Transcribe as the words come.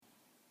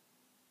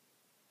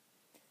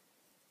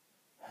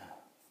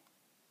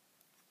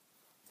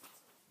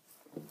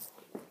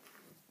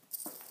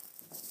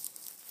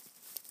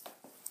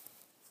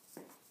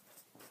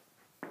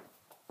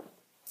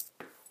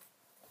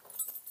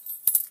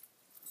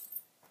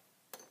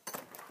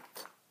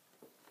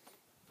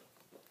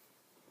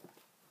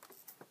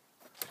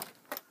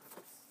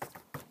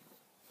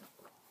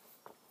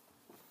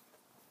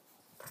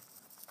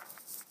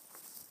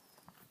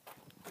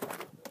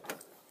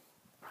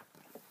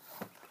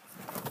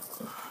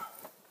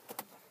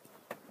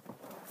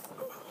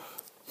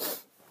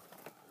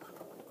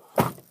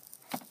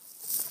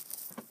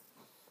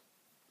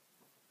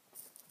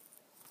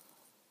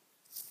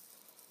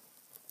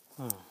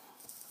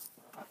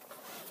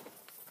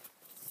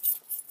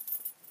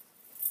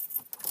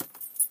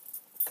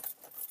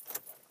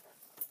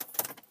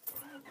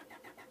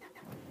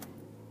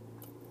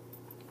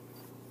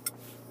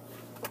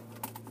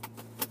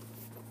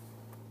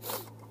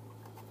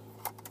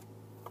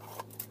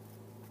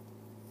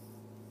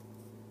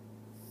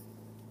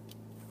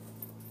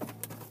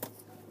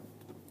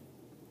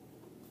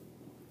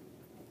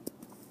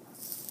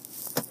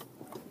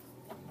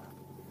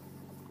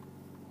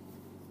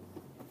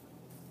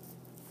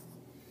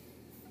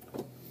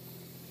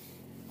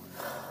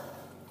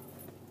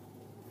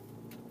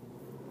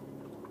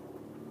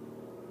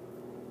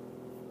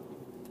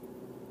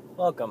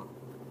Welcome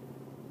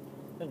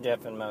to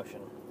Jeff in Motion.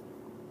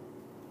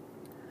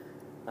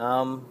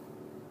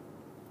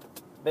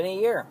 Been a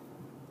year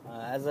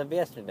as of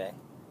yesterday.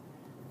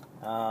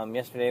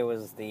 Yesterday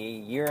was the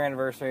year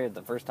anniversary of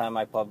the first time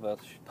I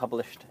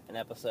published an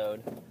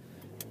episode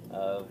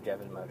of Jeff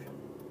in Motion.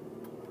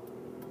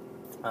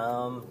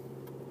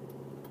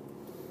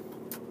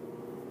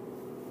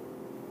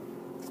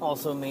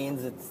 Also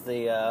means it's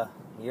the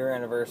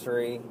yearish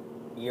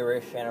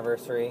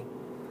anniversary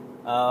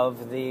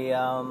of the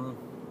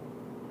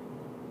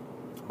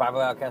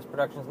Bible Outcast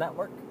Productions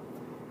Network,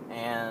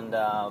 and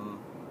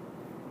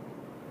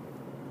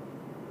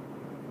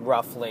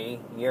roughly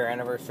year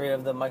anniversary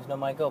of the Mike's No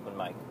Mike open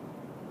mic,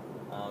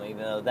 even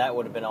though that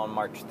would have been on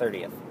March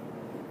 30th.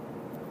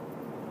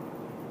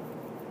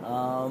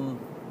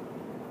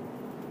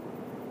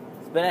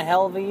 It's been a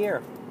hell of a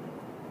year.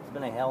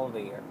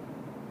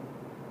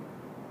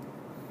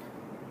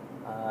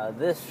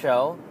 This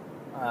show,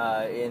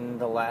 in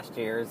the last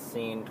year, has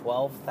seen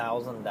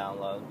 12,000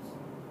 downloads.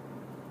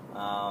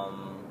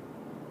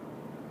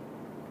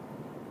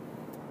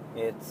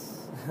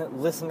 Its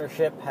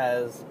listenership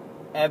has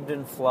ebbed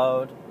and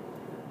flowed.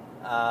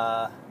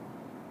 I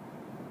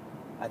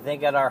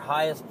think at our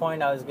highest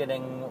point I was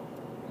getting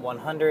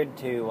 100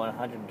 to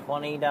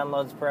 120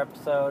 downloads per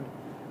episode.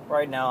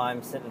 Right now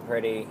I'm sitting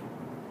pretty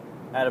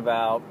at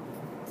about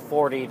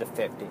 40 to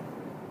 50.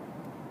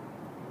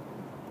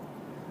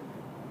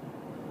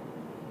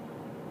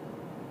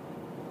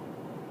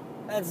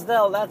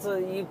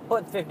 You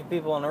put 50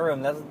 people in a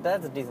room,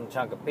 that's a decent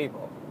chunk of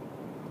people.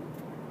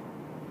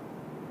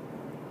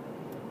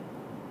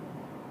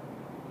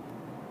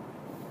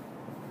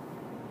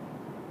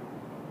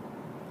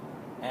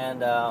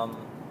 And of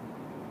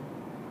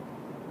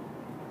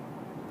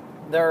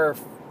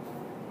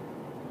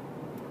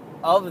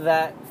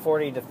that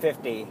 40 to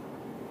 50,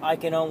 I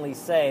can only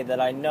say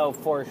that I know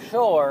for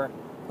sure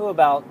who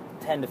about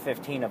 10 to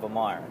 15 of them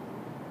are.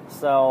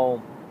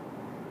 So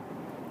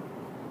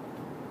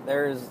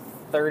there's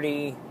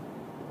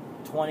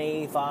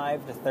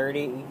 25 to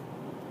 30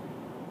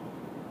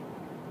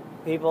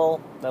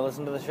 people that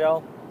listen to the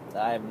show.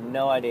 I have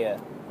no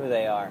idea who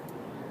they are,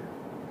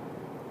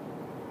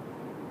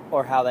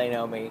 or how they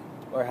know me,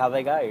 or how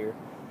they got here.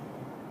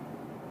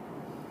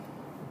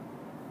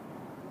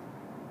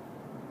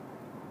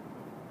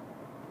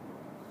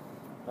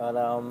 But,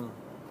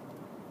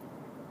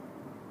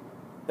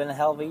 been a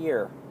hell of a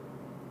year.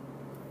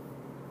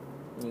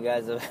 You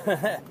guys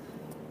have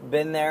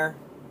been there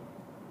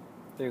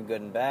through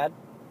good and bad.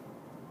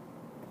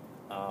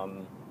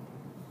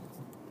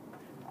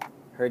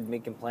 Heard me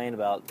complain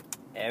about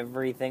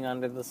everything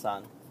under the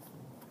sun.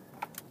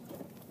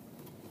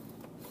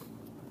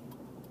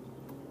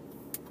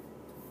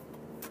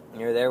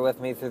 You're there with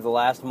me through the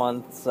last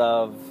months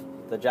of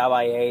the job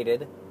I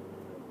hated,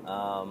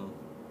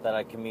 that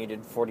I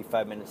commuted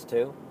 45 minutes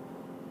to,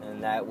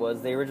 and that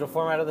was the original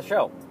format of the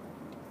show,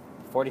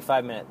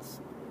 45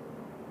 minutes.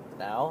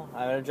 Now,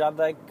 I'm at a job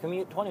that I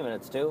commute 20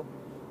 minutes to,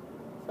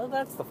 so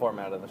that's the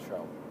format of the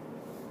show.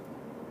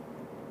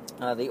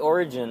 The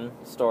origin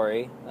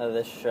story of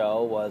this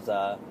show was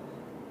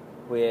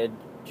we had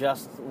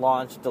just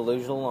launched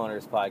Delusional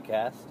Loners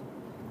podcast,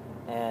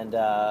 and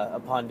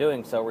upon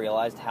doing so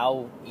realized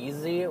how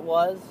easy it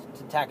was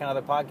to tack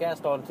another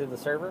podcast onto the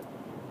server.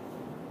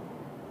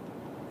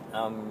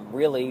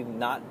 Really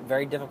not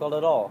very difficult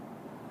at all.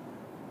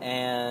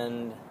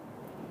 And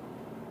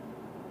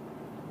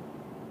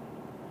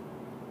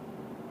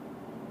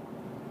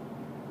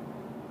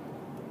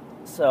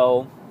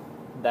so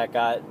that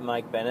got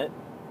Mike Bennett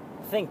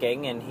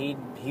thinking, and he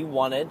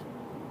wanted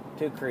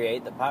to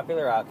create the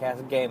Popular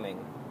Outcast Gaming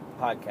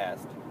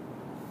podcast.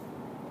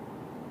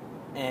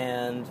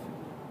 And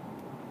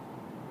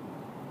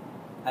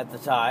at the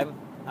time,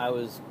 I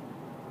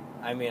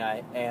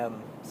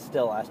am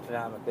still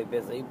astronomically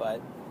busy,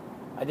 but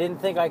I didn't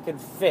think I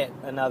could fit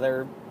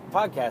another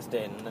podcast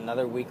in,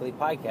 another weekly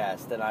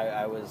podcast, and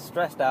I was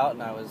stressed out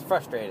and I was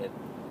frustrated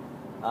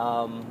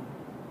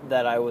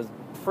that I was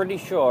pretty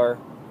sure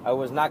I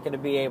was not going to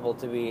be able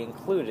to be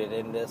included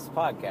in this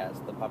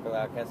podcast, the Popular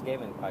Outcast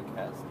Gaming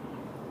podcast.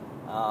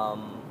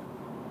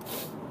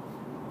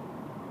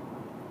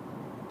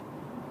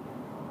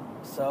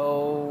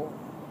 So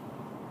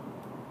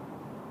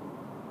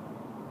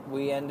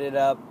we ended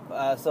up,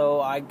 so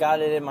I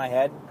got it in my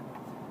head,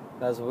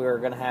 because we were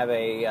going to have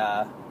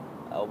a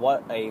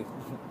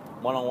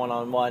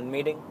one-on-one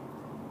meeting,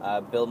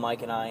 Bill,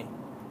 Mike, and I,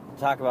 to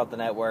talk about the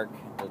network,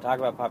 to talk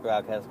about Popular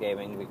Outcast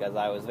Gaming, because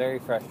I was very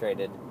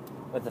frustrated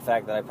with the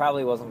fact that I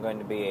probably wasn't going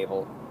to be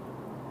able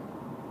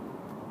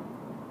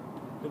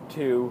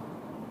to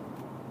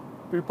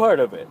be part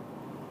of it,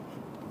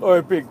 or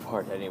a big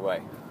part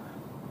anyway.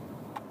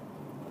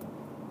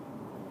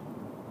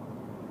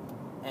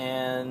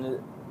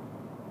 And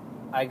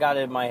I got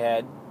it in my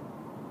head.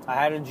 I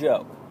had a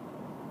joke.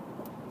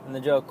 And the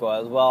joke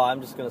was, well,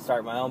 I'm just going to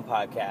start my own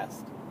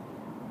podcast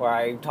where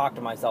I talk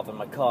to myself in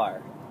my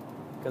car,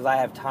 because I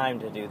have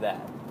time to do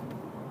that.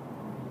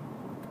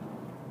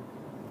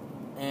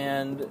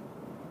 And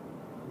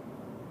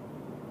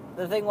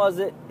the thing was,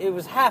 it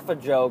was half a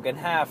joke and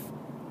half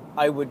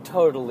I would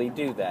totally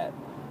do that.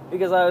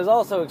 Because I was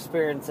also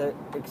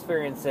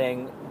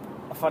experiencing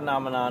a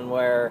phenomenon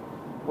where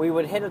we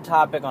would hit a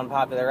topic on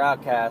Popular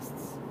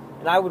Outcasts,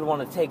 and I would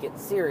want to take it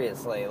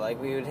seriously.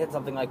 Like, we would hit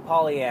something like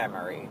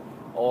polyamory,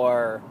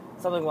 or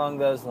something along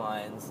those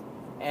lines.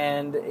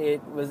 And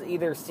it was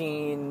either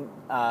seen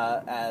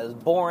as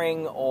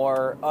boring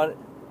or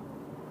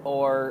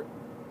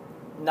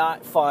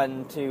not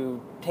fun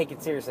to take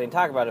it seriously and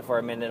talk about it for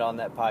a minute on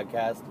that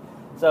podcast.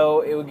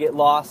 So it would get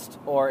lost,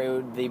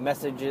 or the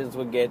messages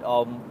would get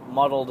all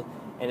muddled,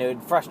 and it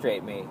would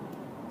frustrate me.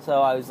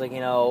 So I was like,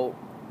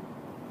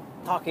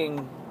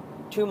 talking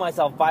to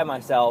myself by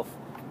myself,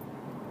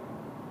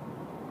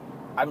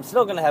 I'm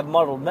still going to have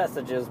muddled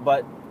messages,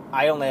 but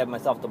I only have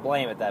myself to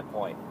blame at that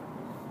point.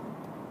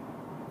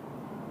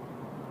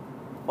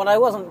 But I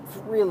wasn't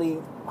really,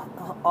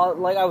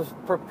 I was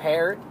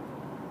prepared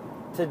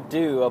to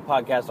do a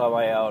podcast on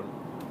my own,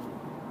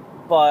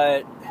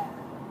 but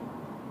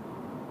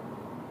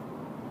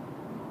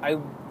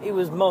it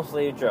was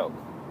mostly a joke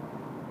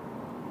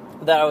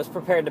that I was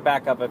prepared to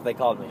back up if they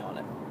called me on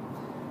it.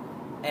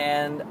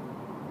 And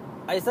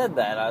I said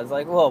that. I was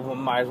like, well,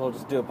 might as well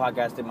just do a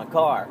podcast in my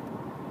car.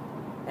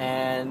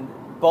 And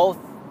both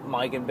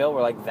Mike and Bill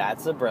were like,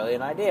 that's a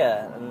brilliant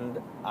idea. And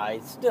I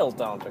still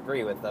don't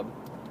agree with them.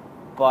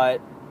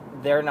 But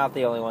they're not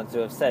the only ones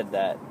who have said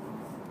that.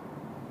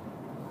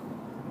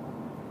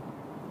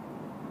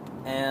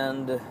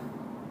 And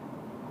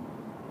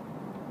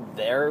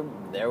there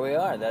we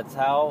are. That's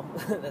how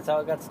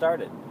it got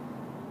started.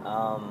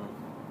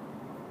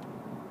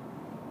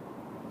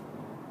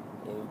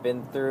 You've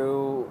been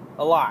through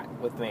a lot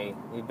with me.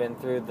 You've been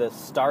through the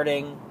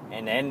starting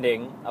and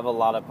ending of a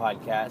lot of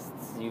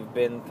podcasts. You've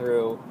been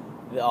through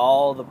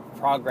all the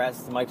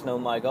progress Mike's No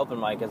Mike Open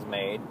Mic has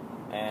made,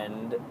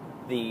 and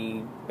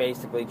the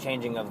basically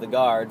changing of the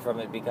guard from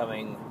it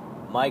becoming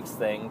Mike's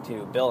thing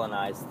to Bill and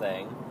I's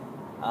thing.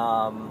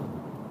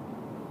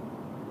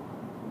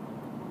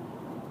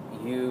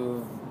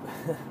 You've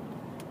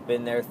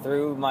been there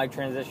through my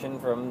transition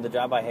from the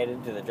job I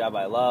hated to the job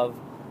I love.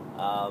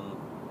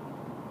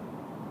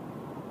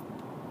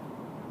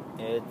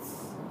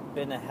 It's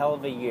been a hell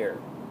of a year.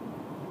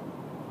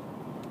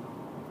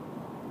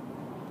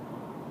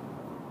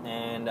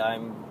 And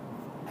I'm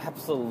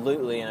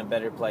absolutely in a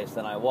better place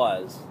than I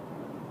was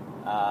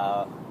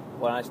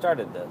when I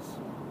started this.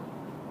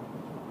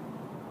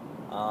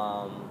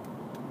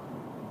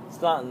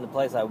 It's not in the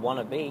place I want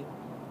to be,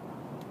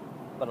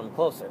 but I'm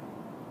closer.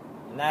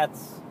 And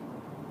that's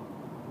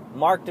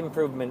marked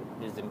improvement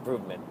is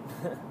improvement.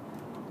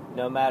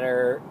 No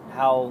matter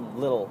how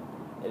little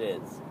it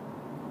is.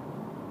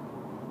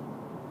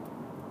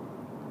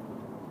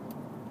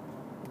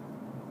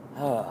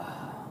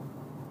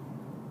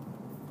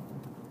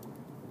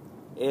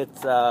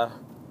 It's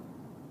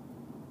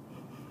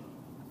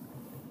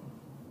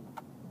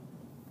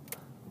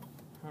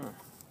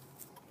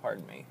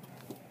pardon me.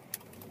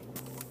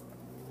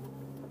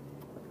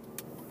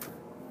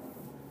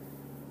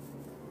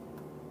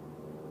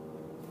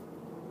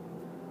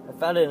 I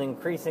found it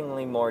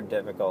increasingly more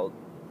difficult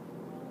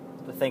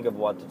to think of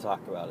what to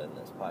talk about in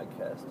this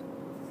podcast.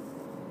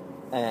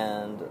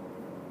 And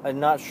I'm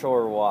not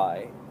sure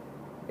why.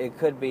 It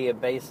could be a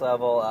base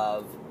level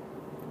of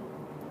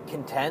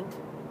content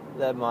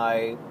that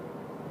my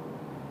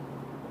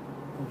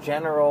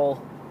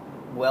general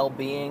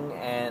well-being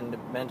and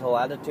mental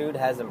attitude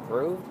has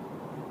improved,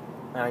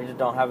 and I just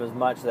don't have as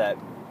much that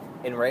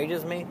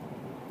enrages me.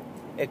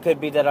 It could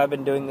be that I've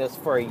been doing this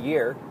for a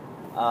year,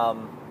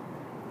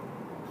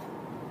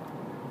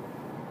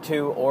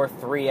 2 or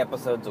 3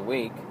 episodes a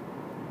week,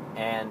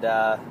 and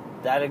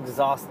that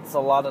exhausts a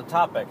lot of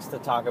topics to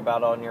talk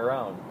about on your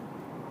own.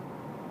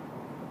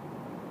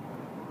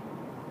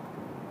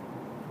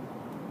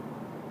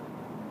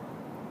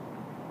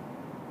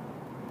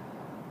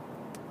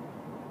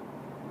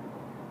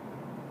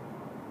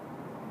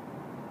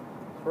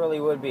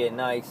 Really would be a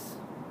nice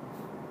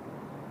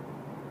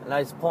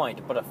point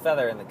to put a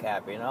feather in the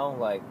cap,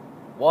 like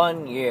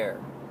 1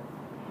 year.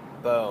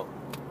 Boom.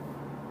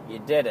 You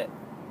did it.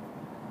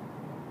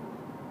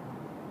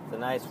 It's a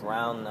nice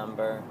round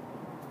number.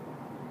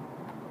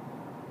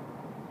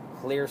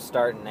 Clear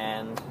start and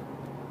end.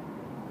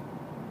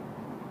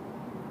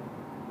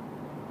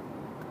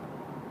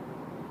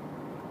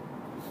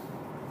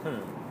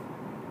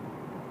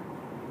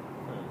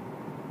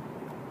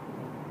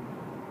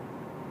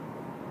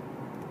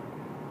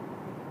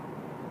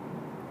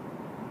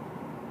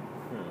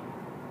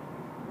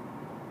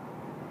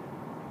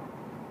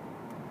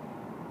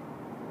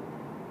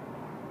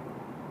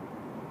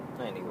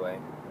 Anyway,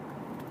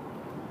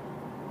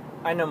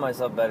 I know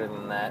myself better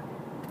than that.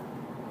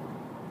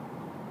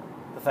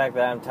 The fact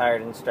that I'm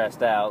tired and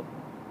stressed out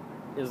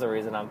is the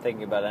reason I'm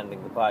thinking about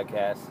ending the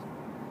podcast.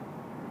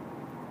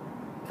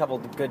 A couple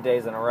of good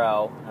days in a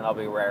row, and I'll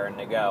be raring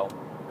to go.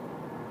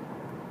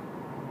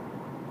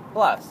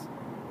 Plus,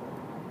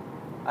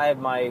 I have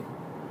my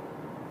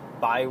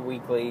buys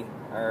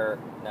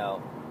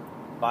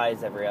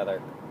every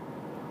other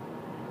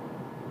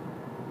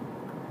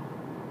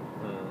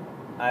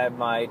I have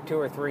my 2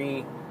 or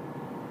 3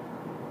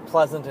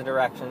 pleasant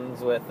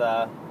interactions with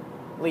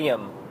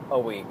Liam a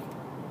week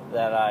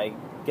that I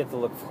get to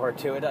look forward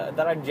to,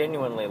 that I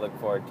genuinely look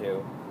forward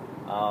to.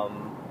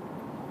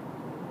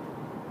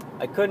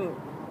 I couldn't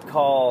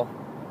call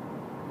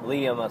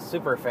Liam a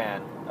super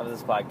fan of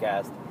this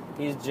podcast.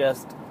 He's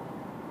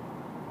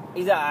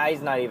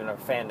not even a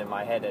fan in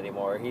my head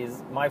anymore.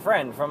 He's my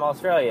friend from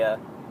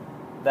Australia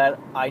that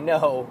I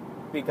know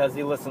because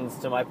he listens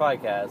to my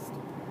podcast.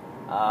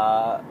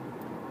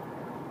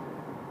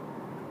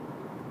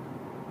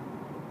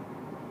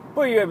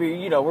 But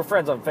we're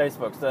friends on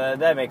Facebook, so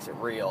that makes it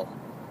real.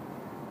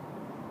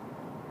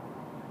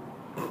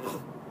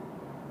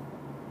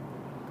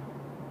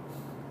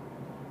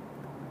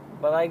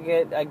 But I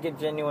get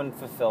genuine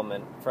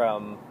fulfillment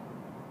from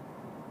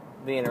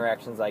the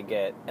interactions I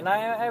get. And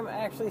I'm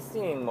actually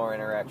seeing more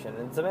interaction.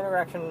 And some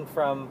interaction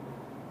from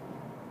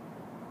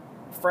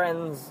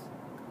friends,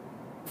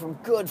 from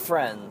good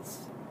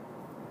friends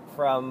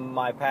from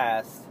my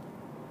past.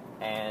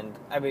 And,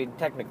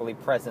 technically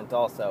present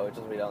also. It's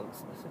just we don't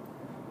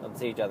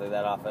see each other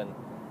that often.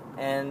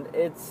 And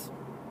it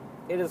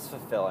is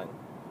fulfilling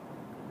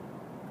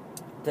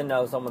to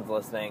know someone's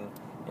listening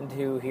and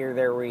to hear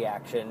their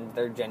reaction,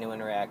 their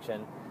genuine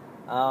reaction.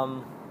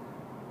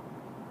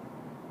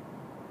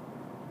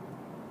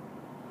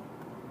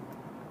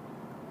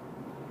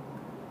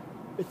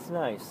 It's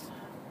nice.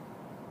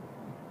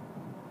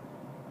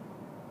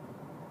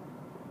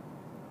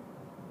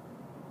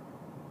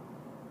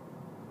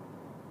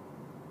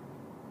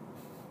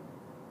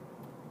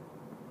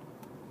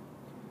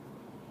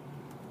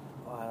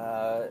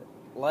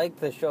 Like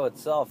the show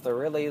itself, there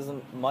really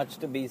isn't much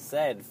to be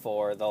said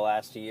for the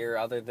last year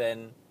other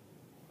than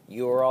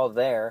you were all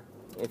there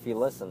if you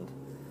listened.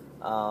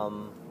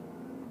 Can't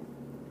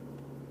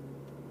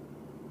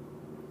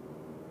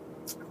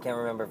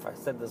remember if I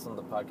said this on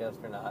the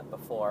podcast or not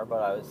before,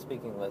 but I was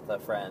speaking with a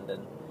friend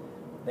and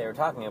they were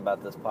talking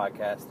about this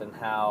podcast and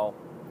how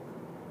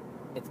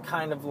it's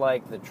kind of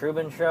like the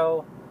Truman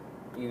Show.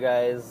 You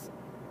guys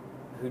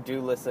who do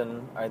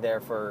listen are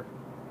there for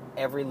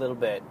every little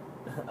bit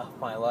of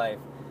my life.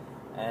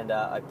 And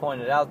I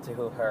pointed out to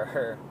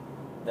her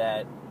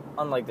that,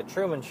 unlike the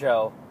Truman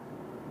Show,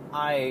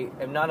 I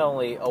am not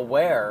only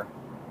aware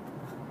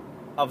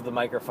of the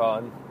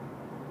microphone,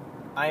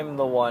 I'm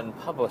the one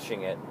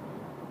publishing it.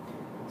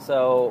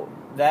 So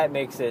that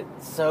makes it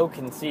so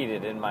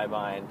conceited in my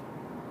mind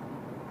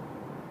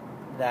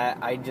that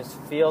I just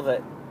feel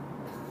that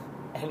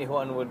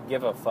anyone would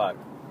give a fuck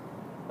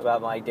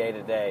about my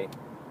day-to-day,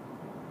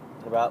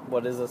 about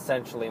what is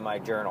essentially my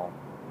journal.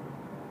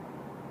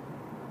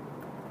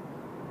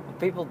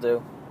 People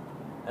do,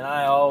 and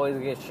I always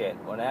get shit.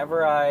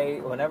 Whenever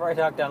I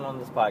talk down on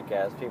this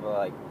podcast, people are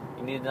like,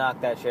 you need to knock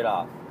that shit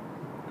off.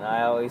 And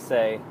I always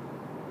say,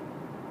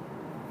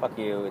 fuck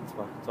you,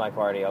 it's my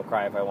party, I'll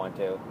cry if I want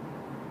to.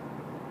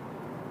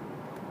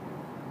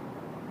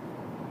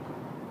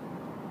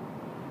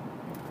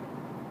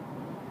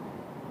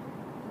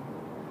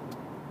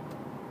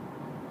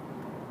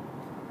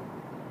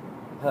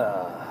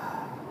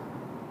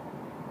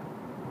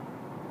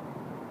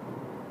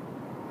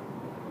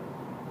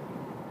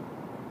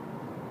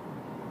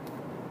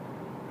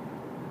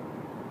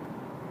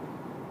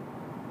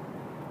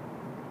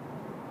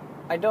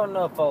 I don't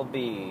know if I'll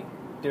be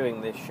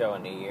doing this show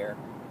in a year.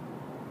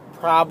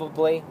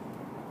 Probably.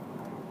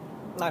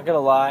 Not gonna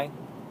lie.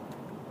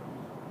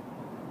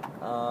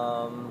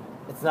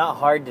 It's not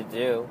hard to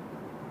do.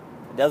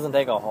 It doesn't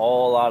take a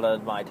whole lot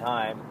of my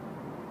time.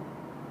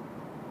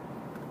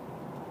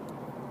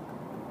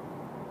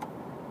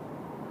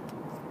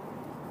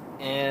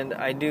 And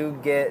I do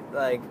get,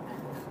 I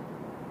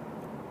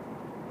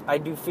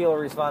do feel a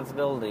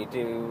responsibility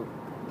to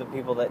the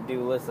people that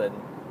do listen.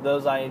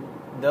 Those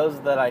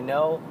that I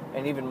know,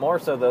 and even more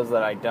so those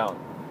that I don't.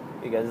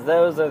 Because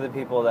those are the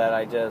people that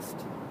I just...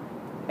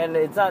 And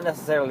it's not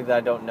necessarily that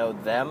I don't know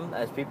them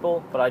as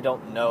people, but I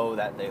don't know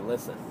that they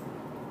listen.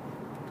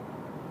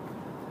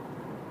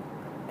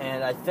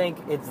 And I think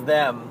it's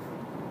them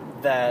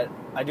that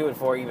I do it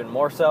for even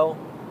more so,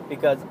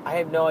 because I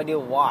have no idea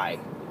why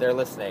they're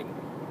listening.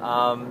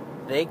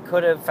 They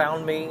could have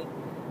found me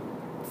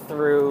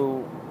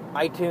through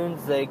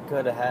iTunes, they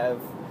could have...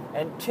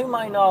 And to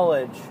my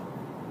knowledge,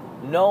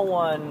 no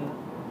one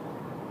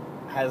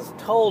has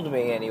told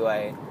me,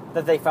 anyway,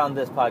 that they found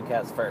this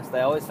podcast first.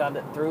 They always found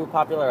it through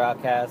Popular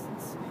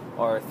Outcasts,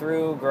 or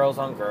through Girls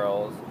on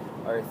Girls,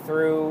 or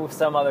through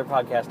some other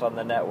podcast on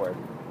the network.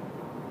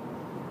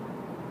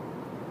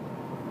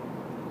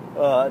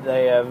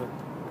 They have,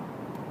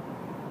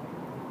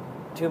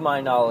 to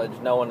my knowledge,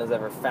 no one has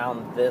ever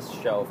found this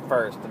show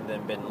first and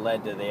then been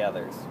led to the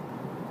others.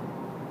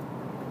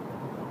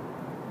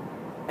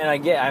 And I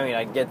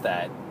get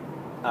that.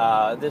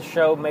 This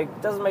show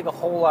doesn't make a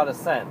whole lot of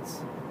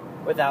sense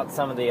without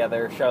some of the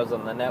other shows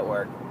on the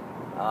network.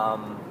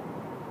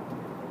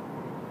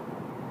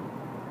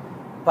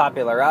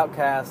 Popular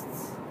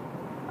Outcasts,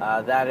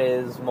 that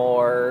is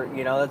more,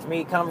 that's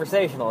me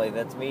conversationally,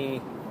 that's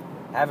me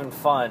having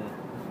fun,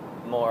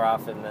 more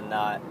often than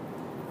not.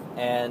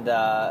 And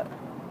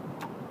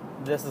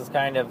this is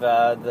kind of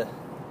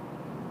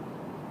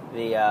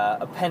the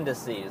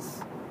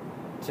appendices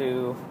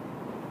to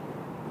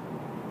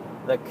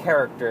the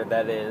character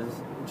that is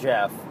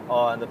Jeff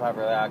on the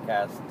Popular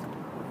Outcast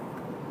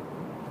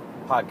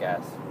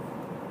podcast.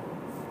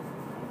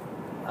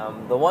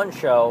 The one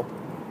show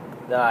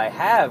that I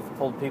have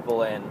pulled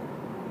people in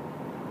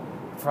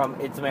from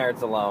its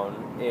merits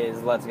alone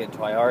is Let's Get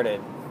Twi-Hearted,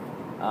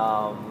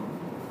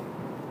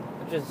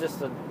 which is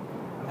just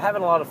I'm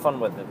having a lot of fun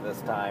with it this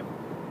time.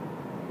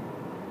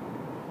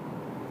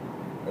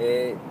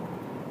 I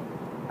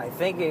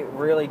think it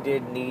really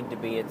did need to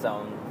be its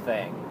own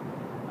thing.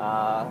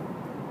 A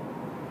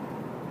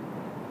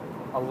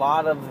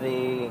lot of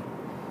the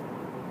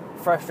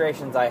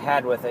frustrations I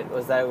had with it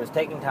was that it was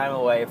taking time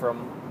away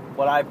from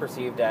what I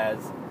perceived as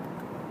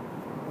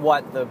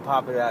what the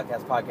Popular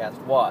Outcast podcast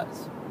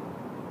was.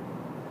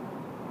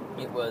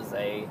 It was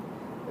a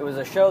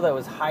show that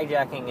was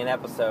hijacking an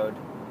episode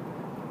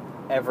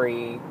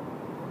every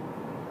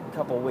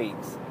couple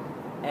weeks.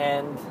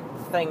 And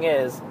the thing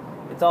is,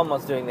 it's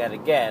almost doing that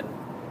again,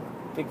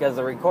 because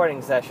the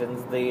recording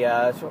sessions,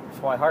 the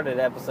Twi-Hearted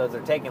episodes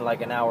are taking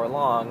like an hour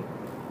long,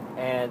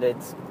 and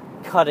it's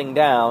cutting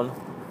down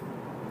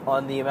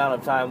on the amount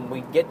of time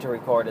we get to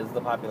record as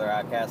the Popular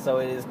Outcast, so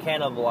it is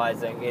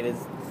cannibalizing. It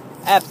is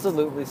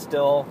absolutely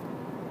still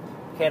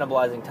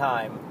cannibalizing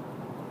time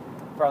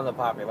from the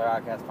Popular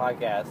Outcast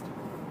podcast.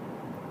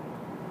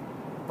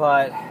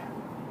 But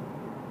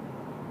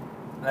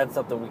that's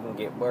something we can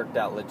get worked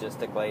out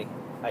logistically,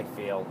 I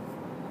feel.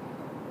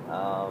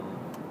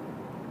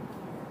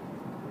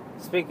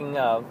 Speaking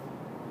of,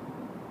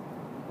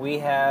 we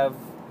have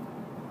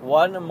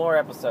one more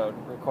episode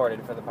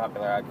recorded for the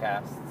Popular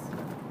Outcasts,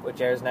 which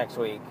airs next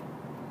week.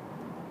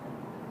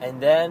 And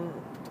then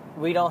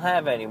we don't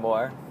have any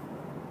more.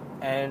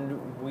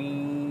 And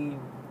we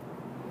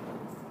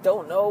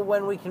don't know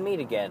when we can meet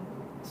again.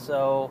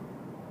 So,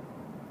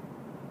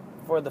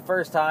 for the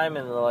first time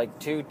in the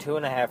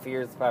 2.5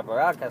 years the Popular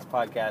Outcast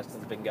podcast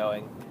has been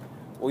going,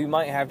 we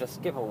might have to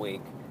skip a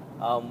week.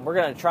 We're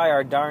going to try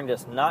our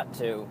darndest not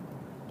to.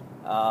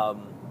 Because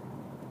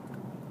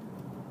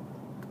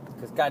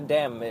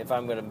goddamn if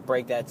I'm going to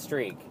break that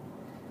streak.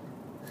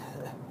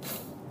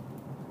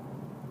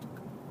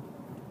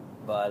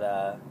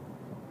 But,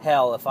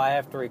 hell, if I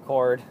have to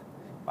record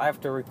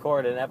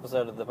an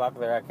episode of the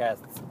Popular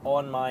Outcasts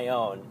on my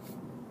own,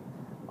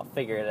 I'll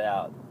figure it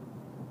out.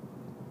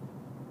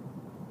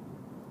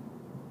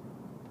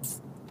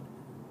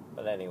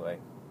 But anyway.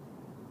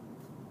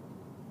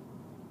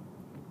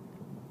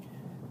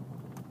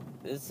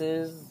 This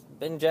has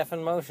been Jeff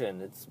in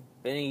Motion. It's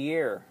been a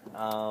year.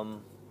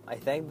 I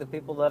thank the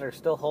people that are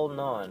still holding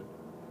on.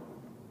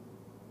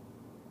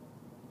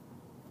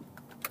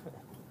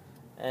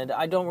 And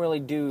I don't really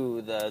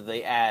do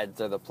the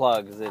ads or the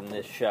plugs in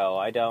this show.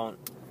 I don't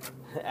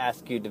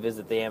ask you to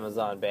visit the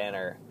Amazon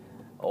banner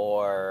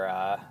or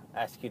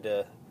ask you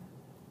to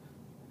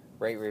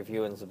rate,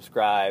 review, and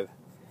subscribe.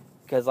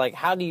 Because,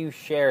 how do you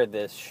share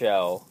this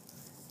show?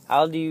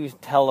 How do you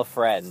tell a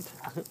friend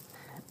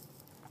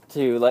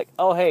to,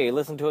 oh, hey,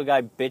 listen to a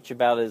guy bitch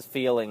about his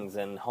feelings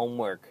and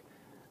homework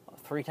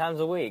 3 times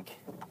a week?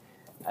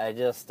 I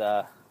just,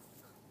 I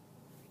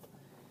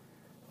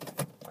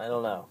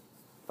don't know.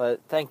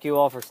 But thank you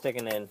all for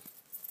sticking in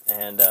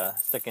and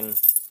sticking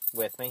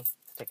with me.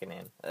 Sticking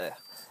in.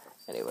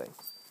 Anyway.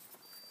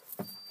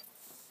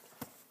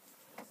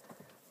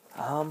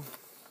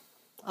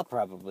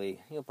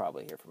 You'll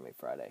probably hear from me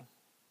Friday.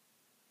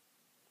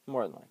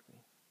 More than likely.